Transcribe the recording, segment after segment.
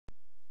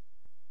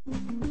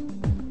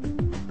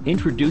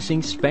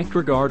Introducing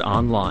SpectraGuard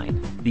Online,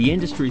 the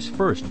industry's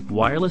first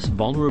wireless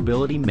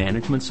vulnerability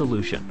management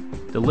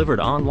solution,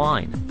 delivered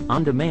online,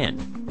 on demand,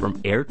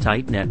 from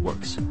AirTight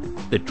Networks,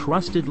 the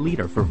trusted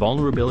leader for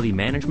vulnerability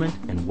management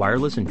and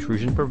wireless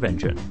intrusion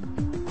prevention.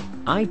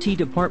 IT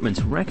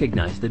departments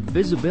recognize that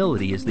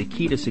visibility is the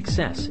key to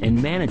success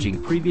in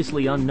managing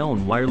previously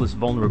unknown wireless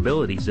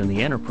vulnerabilities in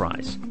the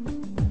enterprise.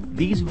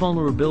 These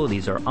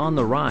vulnerabilities are on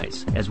the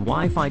rise as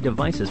Wi-Fi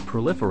devices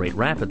proliferate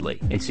rapidly,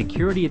 and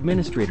security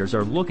administrators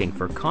are looking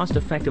for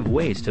cost-effective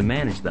ways to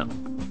manage them.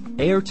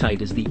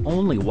 AirTight is the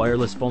only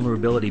wireless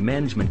vulnerability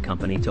management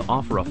company to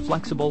offer a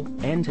flexible,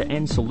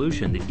 end-to-end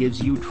solution that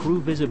gives you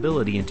true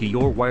visibility into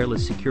your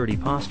wireless security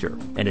posture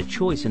and a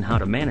choice in how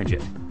to manage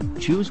it.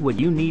 Choose what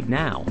you need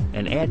now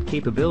and add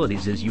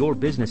capabilities as your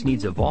business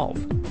needs evolve.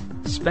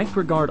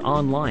 SpectraGuard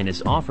Online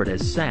is offered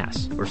as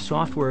SaaS, or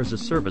Software as a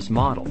Service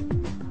model.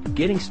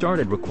 Getting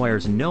started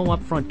requires no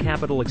upfront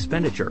capital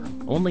expenditure,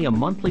 only a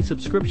monthly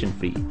subscription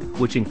fee,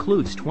 which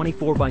includes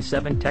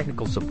 24/7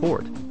 technical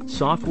support,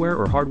 software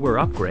or hardware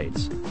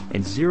upgrades,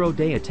 and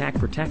zero-day attack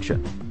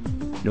protection.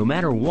 No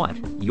matter what,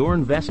 your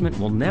investment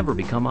will never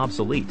become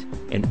obsolete,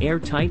 and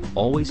AirTight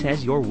always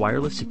has your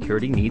wireless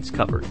security needs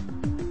covered.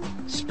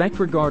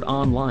 SpectraGuard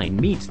Online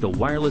meets the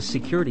wireless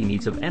security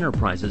needs of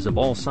enterprises of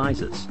all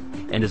sizes,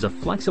 and is a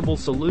flexible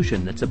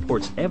solution that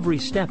supports every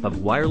step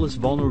of wireless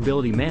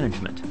vulnerability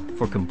management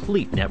for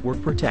complete network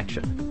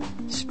protection.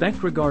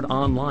 SpectraGuard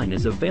Online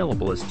is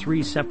available as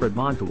 3 separate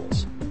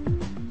modules.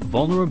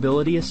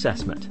 Vulnerability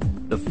Assessment,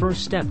 the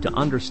first step to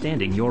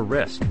understanding your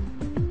risk.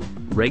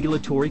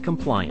 Regulatory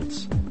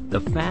Compliance,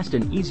 the fast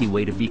and easy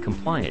way to be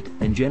compliant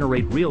and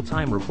generate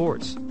real-time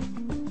reports.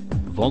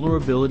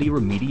 Vulnerability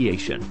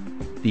Remediation,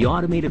 the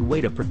automated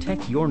way to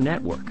protect your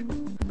network.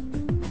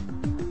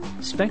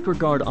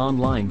 SpectraGuard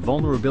Online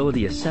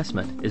Vulnerability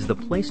Assessment is the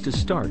place to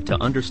start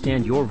to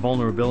understand your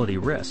vulnerability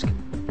risk.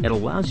 It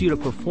allows you to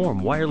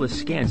perform wireless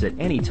scans at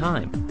any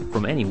time,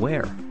 from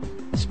anywhere.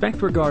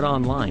 SpectraGuard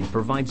Online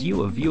provides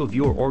you a view of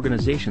your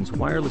organization's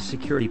wireless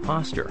security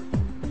posture.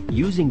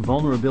 Using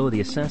Vulnerability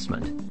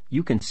Assessment,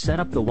 you can set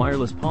up the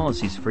wireless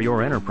policies for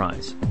your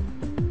enterprise,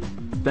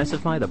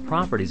 specify the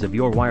properties of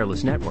your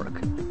wireless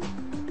network,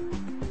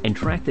 and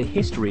track the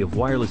history of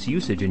wireless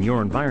usage in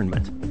your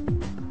environment.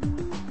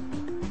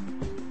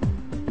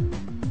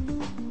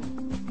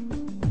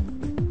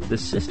 The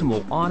system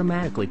will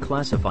automatically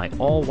classify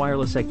all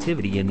wireless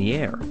activity in the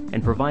air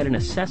and provide an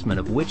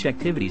assessment of which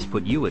activities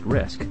put you at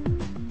risk.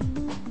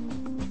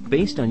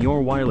 Based on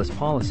your wireless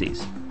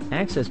policies,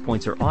 access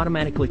points are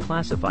automatically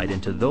classified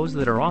into those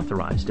that are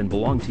authorized and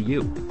belong to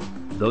you,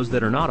 those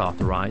that are not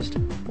authorized,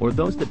 or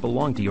those that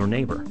belong to your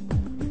neighbor.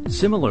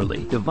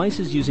 Similarly,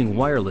 devices using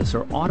wireless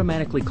are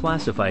automatically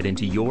classified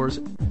into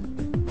yours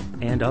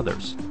and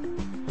others.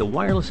 The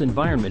wireless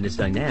environment is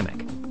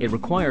dynamic. It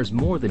requires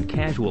more than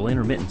casual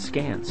intermittent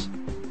scans.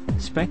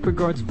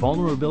 SpectraGuard's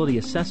Vulnerability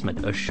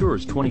Assessment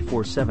assures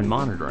 24/7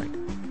 monitoring.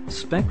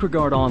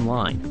 SpectraGuard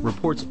Online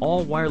reports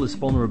all wireless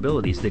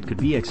vulnerabilities that could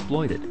be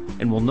exploited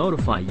and will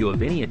notify you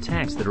of any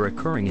attacks that are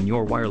occurring in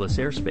your wireless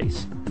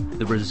airspace.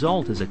 The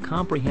result is a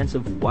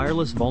comprehensive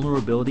wireless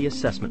vulnerability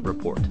assessment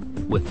report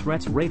with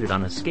threats rated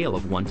on a scale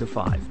of 1 to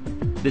 5.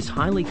 This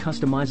highly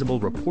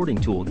customizable reporting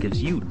tool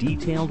gives you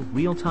detailed,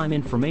 real-time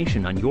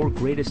information on your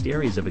greatest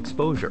areas of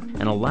exposure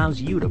and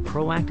allows you to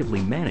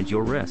proactively manage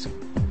your risk.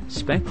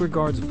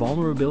 SpectraGuard's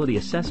Vulnerability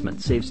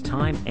Assessment saves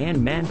time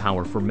and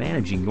manpower for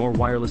managing your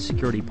wireless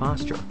security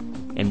posture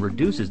and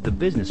reduces the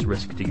business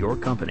risk to your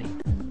company.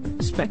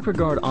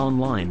 SpectraGuard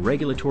Online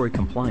Regulatory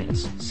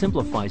Compliance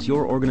simplifies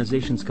your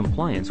organization's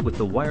compliance with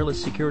the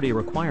wireless security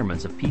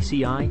requirements of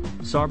PCI,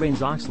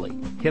 Sarbanes-Oxley,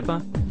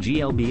 HIPAA,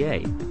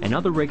 GLBA, and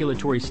other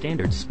regulatory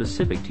standards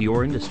specific to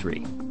your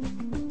industry.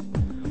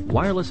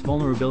 Wireless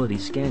vulnerability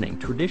scanning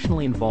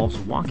traditionally involves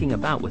walking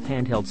about with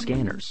handheld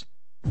scanners.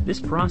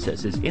 This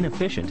process is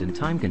inefficient and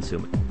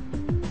time-consuming.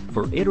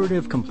 For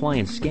iterative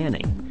compliance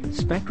scanning,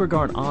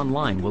 SpectraGuard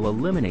Online will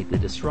eliminate the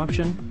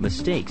disruption,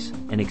 mistakes,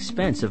 and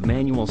expense of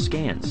manual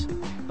scans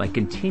by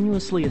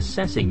continuously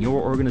assessing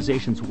your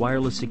organization's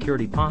wireless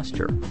security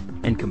posture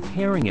and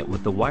comparing it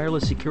with the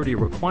wireless security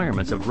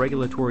requirements of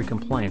regulatory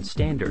compliance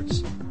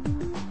standards.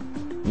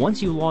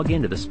 Once you log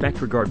into the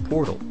SpectraGuard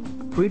portal,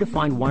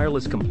 predefined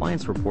wireless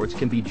compliance reports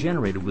can be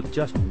generated with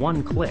just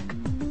one click.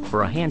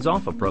 For a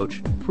hands-off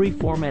approach,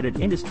 pre-formatted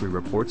industry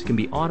reports can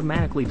be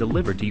automatically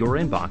delivered to your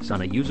inbox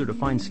on a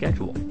user-defined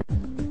schedule.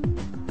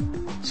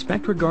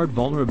 SpectraGuard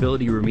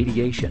Vulnerability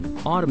Remediation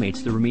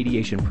automates the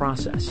remediation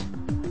process.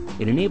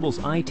 It enables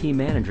IT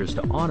managers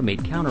to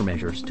automate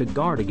countermeasures to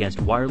guard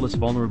against wireless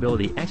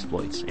vulnerability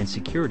exploits and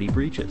security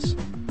breaches.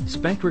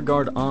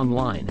 SpectraGuard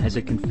Online has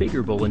a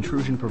configurable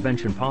intrusion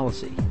prevention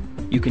policy.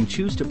 You can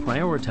choose to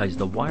prioritize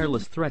the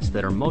wireless threats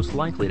that are most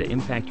likely to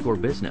impact your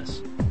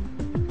business.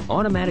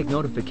 Automatic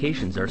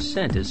notifications are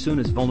sent as soon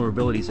as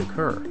vulnerabilities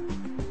occur.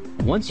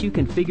 Once you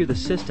configure the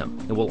system,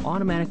 it will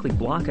automatically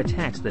block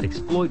attacks that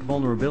exploit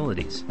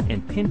vulnerabilities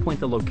and pinpoint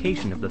the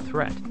location of the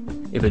threat.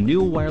 If a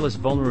new wireless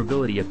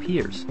vulnerability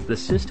appears, the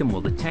system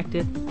will detect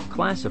it,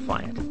 classify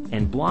it,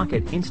 and block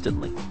it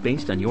instantly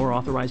based on your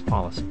authorized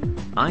policy.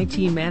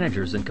 IT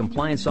managers and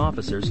compliance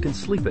officers can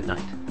sleep at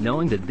night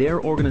knowing that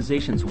their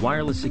organization's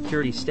wireless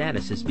security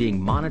status is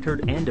being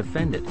monitored and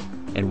defended,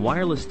 and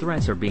wireless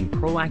threats are being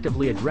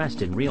proactively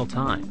addressed in real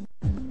time.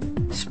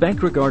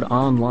 SpectraGuard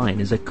Online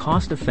is a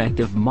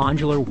cost-effective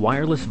modular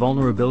wireless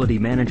vulnerability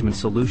management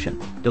solution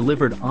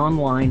delivered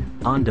online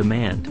on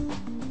demand.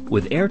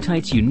 With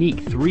AirTight's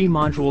unique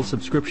 3-module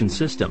subscription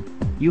system,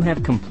 you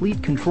have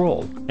complete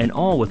control, and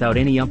all without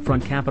any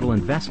upfront capital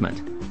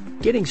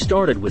investment. Getting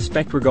started with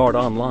SpectraGuard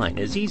Online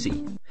is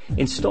easy.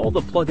 Install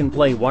the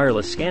plug-and-play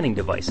wireless scanning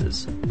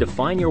devices,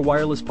 define your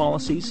wireless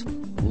policies,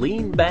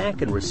 lean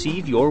back and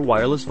receive your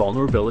wireless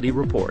vulnerability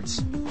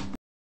reports.